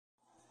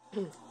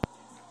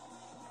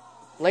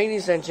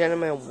Ladies and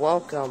gentlemen,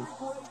 welcome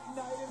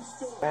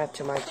back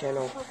to my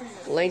channel.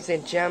 Ladies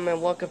and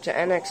gentlemen, welcome to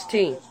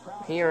NXT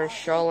here in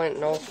Charlotte,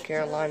 North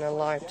Carolina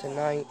live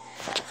tonight.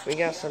 We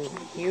got some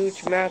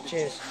huge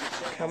matches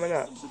coming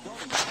up.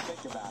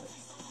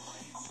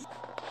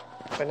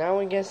 But now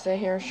we get to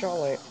here in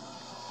Charlotte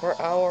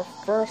for our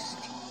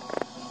first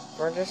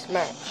this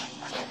match.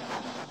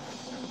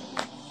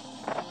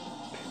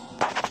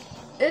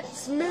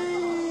 It's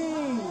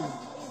me!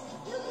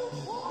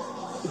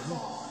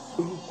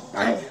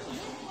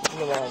 You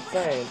know what I'm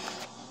saying?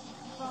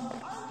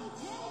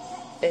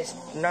 It's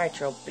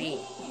Nitro B.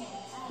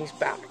 He's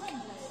back.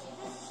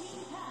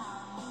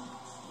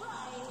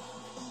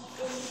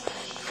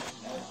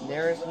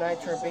 There is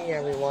Nitro B,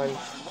 everyone.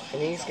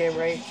 And he's getting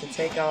ready to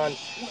take on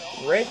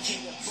Rich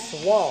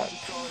Swann.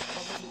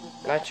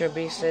 Nitro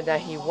B said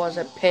that he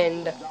wasn't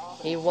pinned,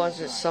 he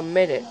wasn't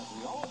submitted.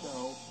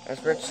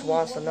 As Rich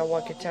Swann's the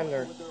 #1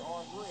 contender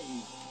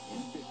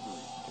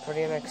for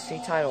the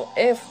NXT title.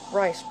 If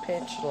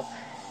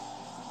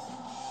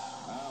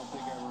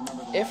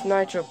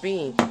Nitro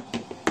B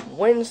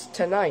wins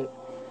tonight,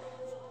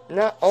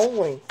 not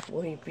only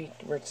will he beat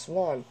Rich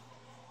Swann,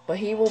 but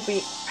he will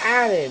be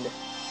added.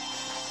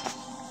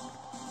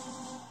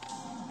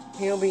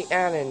 He'll be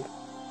added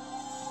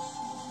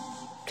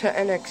to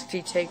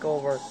NXT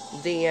TakeOver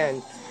the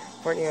end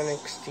for the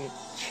NXT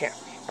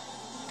champion.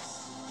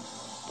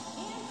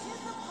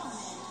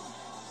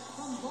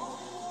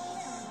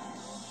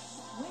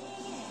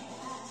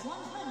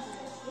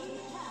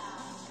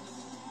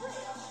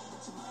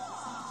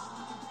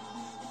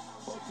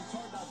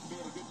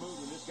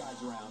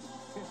 Around.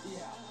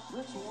 Yeah,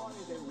 Rich Swann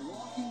is a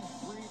walking,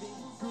 breathing,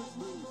 good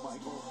move,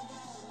 Michael.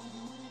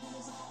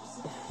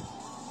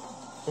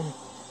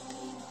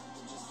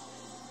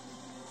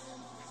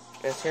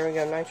 Yes, here we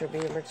got Nitro B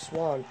and Rich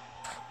Swann.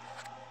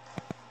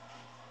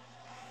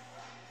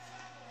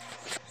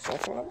 So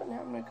far, I've been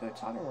having a good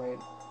title reign.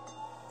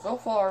 So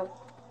far,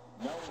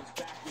 no one's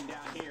backing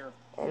down here.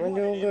 I'm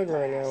doing good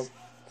right now.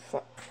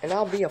 And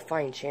I'll be a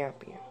fine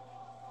champion.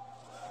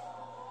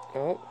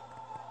 Nope.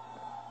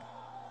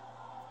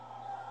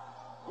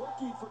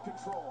 Working for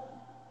control.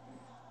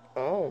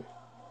 Oh.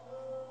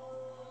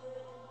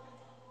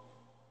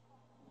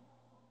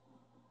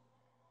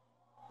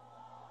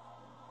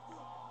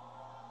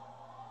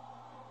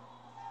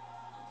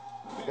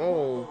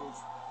 Oh.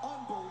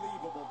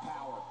 Unbelievable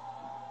power.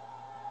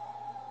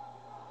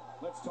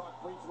 Let's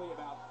talk briefly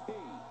about P.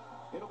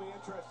 It'll be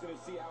interesting to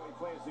see how he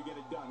plans to get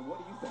it done. What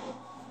do you think?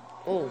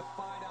 Oh. We're gonna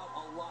find out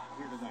a lot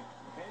here tonight.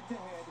 Head to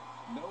head,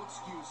 no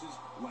excuses.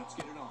 Let's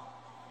get it on.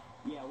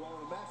 Yeah, well,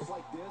 in a match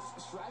like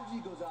this, strategy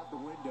goes out the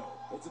window.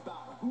 It's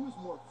about who's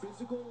more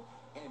physical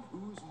and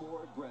who's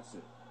more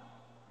aggressive.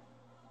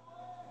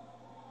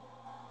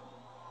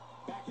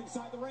 Back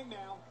inside the ring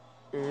now.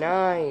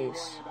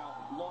 Nice.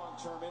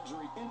 Long-term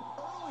injury and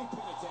early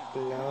pin attack.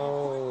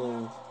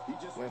 No.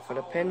 Went for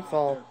the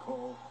pinfall.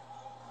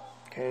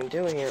 Can't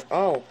do it here.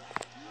 Oh.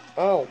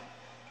 Oh.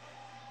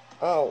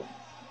 Oh.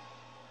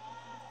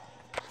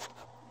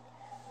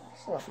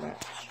 It's not a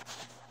match.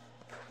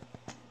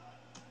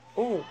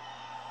 Ooh.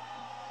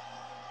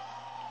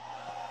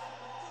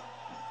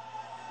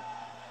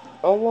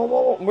 Oh, whoa,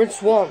 whoa, whoa. Rich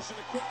Swann.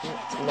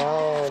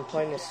 No, I'm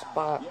playing this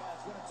spot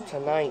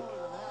tonight.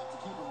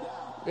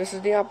 This is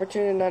the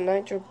opportunity that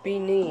Nitro B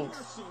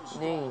needs.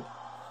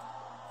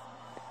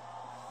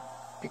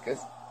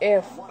 Because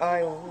if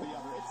I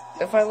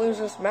lose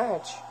this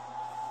match,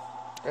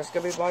 that's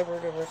gonna be my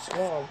word of Rich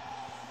Swann.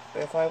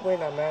 If I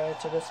win, I'm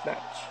added to this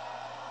match.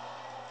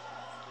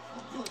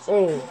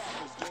 Ooh,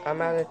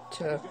 I'm added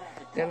to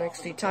the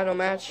NXT title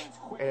match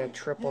and a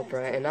triple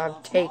threat, and I'm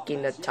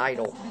taking the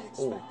title.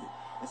 Ooh.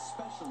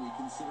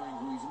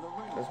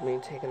 That's me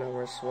taking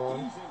over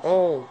Swann.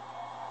 Oh.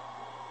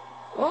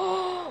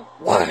 Oh,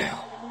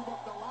 wow.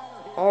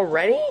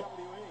 Already?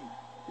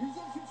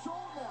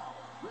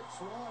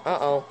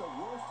 Uh-oh.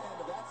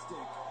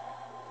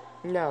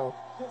 No.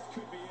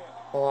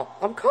 Well,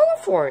 I'm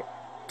calling for it.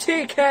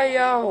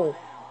 TKO.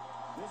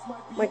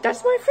 Like,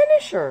 that's my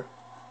finisher.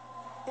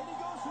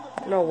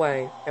 No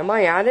way. Am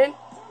I added?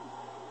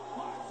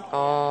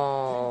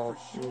 Oh,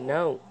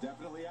 no.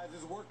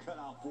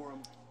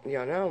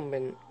 Yeah, now I've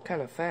been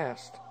kind of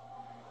fast.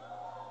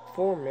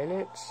 4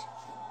 minutes.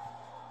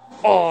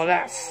 Oh,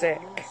 that's sick.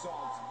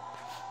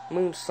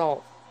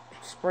 Moonsault.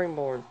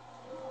 Springboard.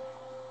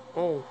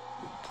 Oh.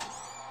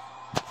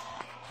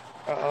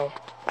 Uh-oh.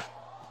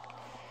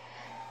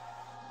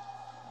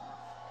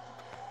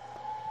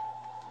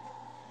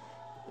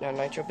 Now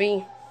Nitro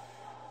B.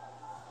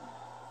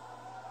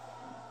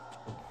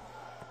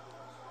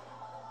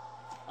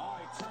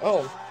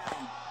 Oh.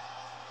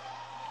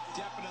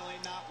 Definitely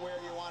not where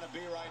you want to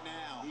be right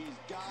now. He's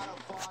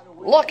gotta find a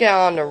way. Look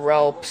out on the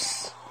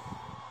ropes.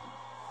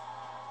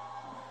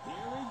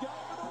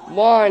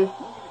 One.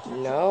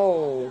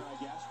 No.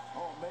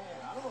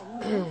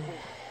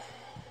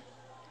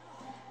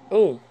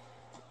 Ooh.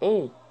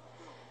 Ooh.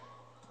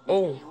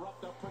 Ooh.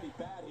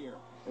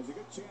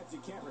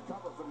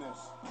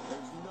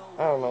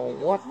 I don't know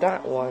what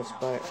that was,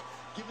 but...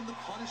 Given the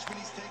punishment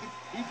he's taken,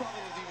 he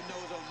probably doesn't even know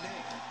his own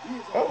name. He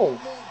is a Oh.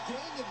 one-man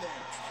gang in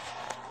there.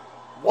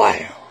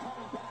 Wow.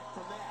 Coming back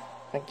from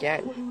that.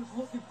 Again. What he was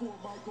looking for,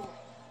 Michael.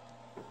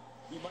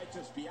 He might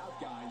just be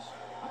out, guys.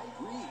 I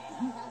agree.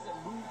 He hasn't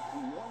moved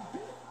one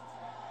bit.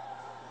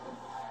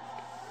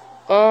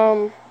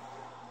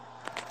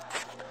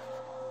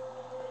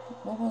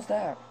 What was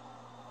that?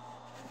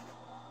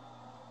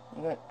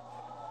 Good.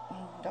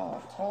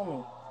 Dog, tell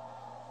me.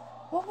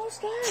 What was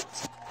that?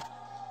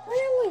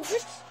 Really?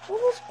 What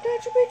was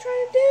Nitro B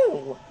trying to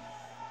do?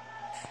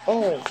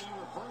 Oh.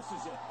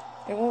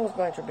 Hey, what was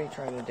Nitro B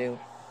trying to do?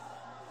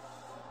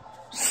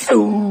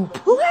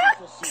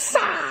 Suplex!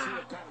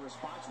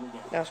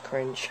 That was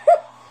cringe.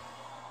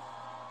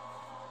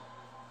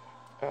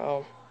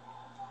 Uh-oh.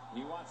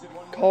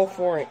 Go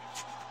for it.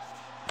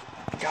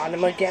 Got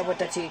him again with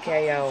the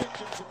TKO.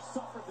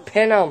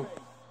 Pin him.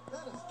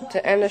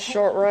 To end the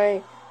short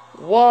reign.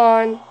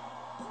 1.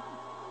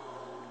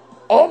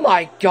 Oh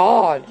my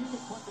god.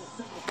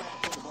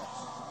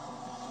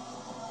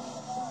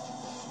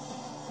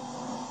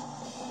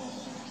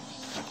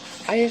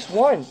 I just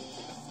won.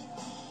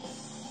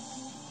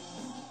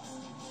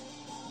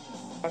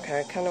 Okay,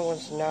 I kind of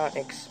was not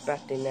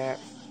expecting that.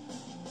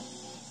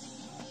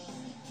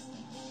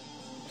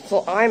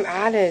 So I'm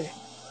added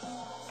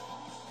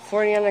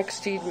for the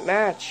NXT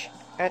match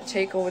at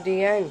TakeOver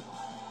DN.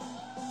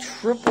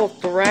 Triple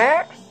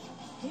threat?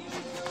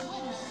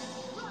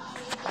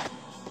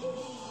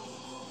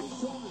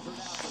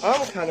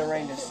 I'm kind of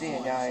ready to see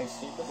it, guys.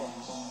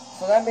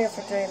 So that'll be it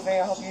for today's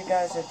video. I hope you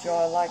guys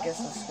enjoy. Like and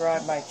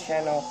subscribe my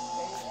channel.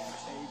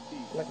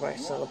 Look at my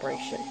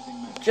celebration.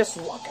 Just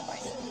look at my...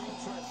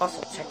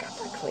 Also, check out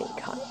the clean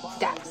cut.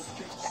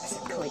 That's a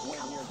clean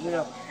cut. You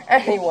know.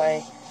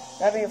 Anyway,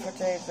 that'll be it for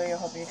today's video.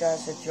 Hope you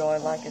guys enjoy.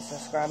 Like and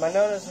subscribe. I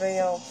know this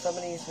video, some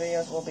of these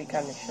videos will be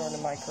kind of short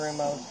in my career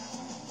mode.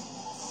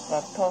 But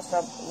I've posted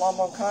up a lot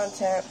more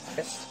content.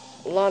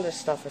 A lot of this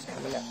stuff is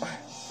coming up.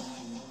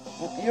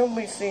 You'll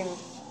be seeing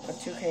a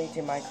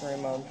 2K18 my career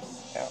mode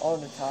all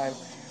the time.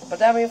 But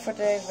that'll be it for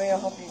today's video.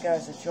 Hope you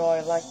guys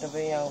enjoy. Like the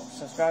video.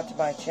 Subscribe to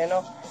my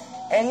channel.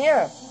 And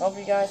yeah, hope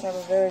you guys have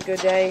a very good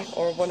day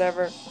or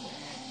whatever.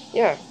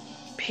 Yeah.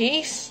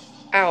 Peace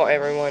out,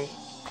 everyone.